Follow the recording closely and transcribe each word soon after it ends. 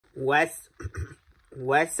What's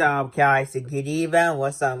up, guys? Good evening.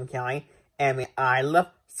 What's up, guys? I love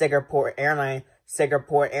Singapore Airline.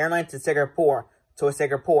 Singapore Airline to Singapore. To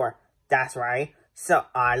Singapore. That's right. So,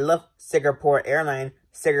 I love Singapore Airline.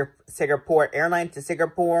 Singapore Airline to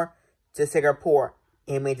Singapore. To Singapore.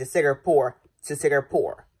 To Singapore. To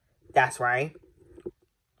Singapore. That's right.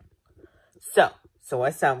 So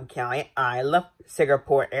what's up, guys? I love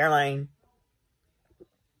Singapore Airline.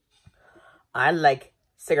 I like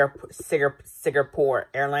Singapore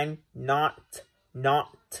Airline, not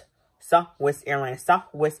Southwest Airline.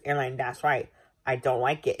 Southwest Airline, that's right. I don't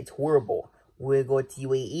like it. It's horrible. We'll go to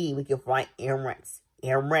UAE. We can fly Emirates.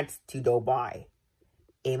 Emirates to Dubai.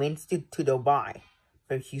 Emirates to Dubai.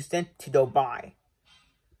 From Houston to Dubai.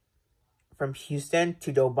 From Houston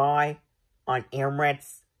to Dubai on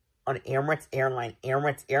Emirates Airline.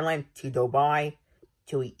 Emirates Airline to Dubai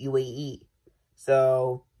to UAE.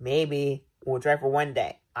 So maybe we'll try for one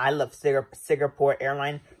day. I love Singapore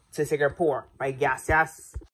Airline to Singapore. Right, yes.